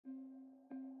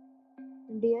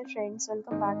Dear friends,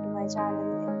 welcome back to my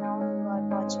channel, and now you are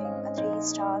watching a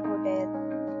 3-star hotel.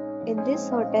 In this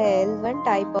hotel, one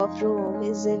type of room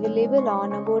is available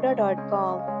on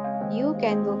agoda.com. You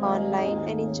can book online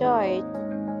and enjoy it.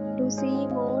 To see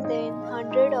more than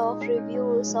 100 of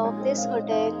reviews of this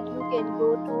hotel, you can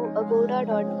go to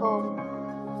agoda.com.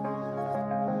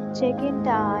 Check-in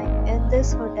time in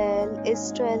this hotel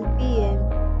is 12 p.m.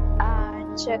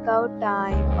 and check-out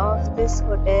time of this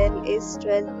hotel is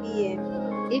 12 p.m.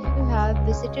 If you have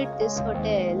visited this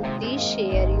hotel, please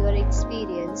share your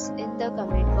experience in the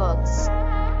comment box.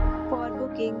 For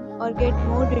booking or get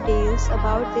more details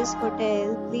about this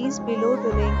hotel, please below the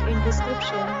link in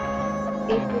description.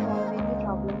 If you have any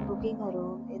problem booking a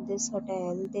room in this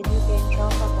hotel, then you can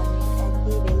drop a comment and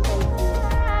we will help you.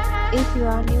 If you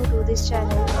are new to this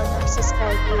channel or not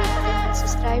subscribed yet, then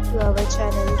subscribe to our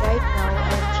channel right now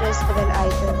and press the bell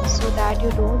icon so that you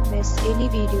don't miss any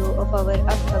video of our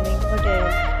upcoming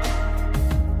hotel.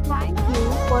 Thank you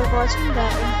for watching the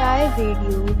entire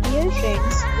video. Dear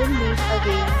friends, we'll meet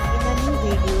again in a new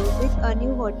video with a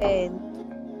new hotel.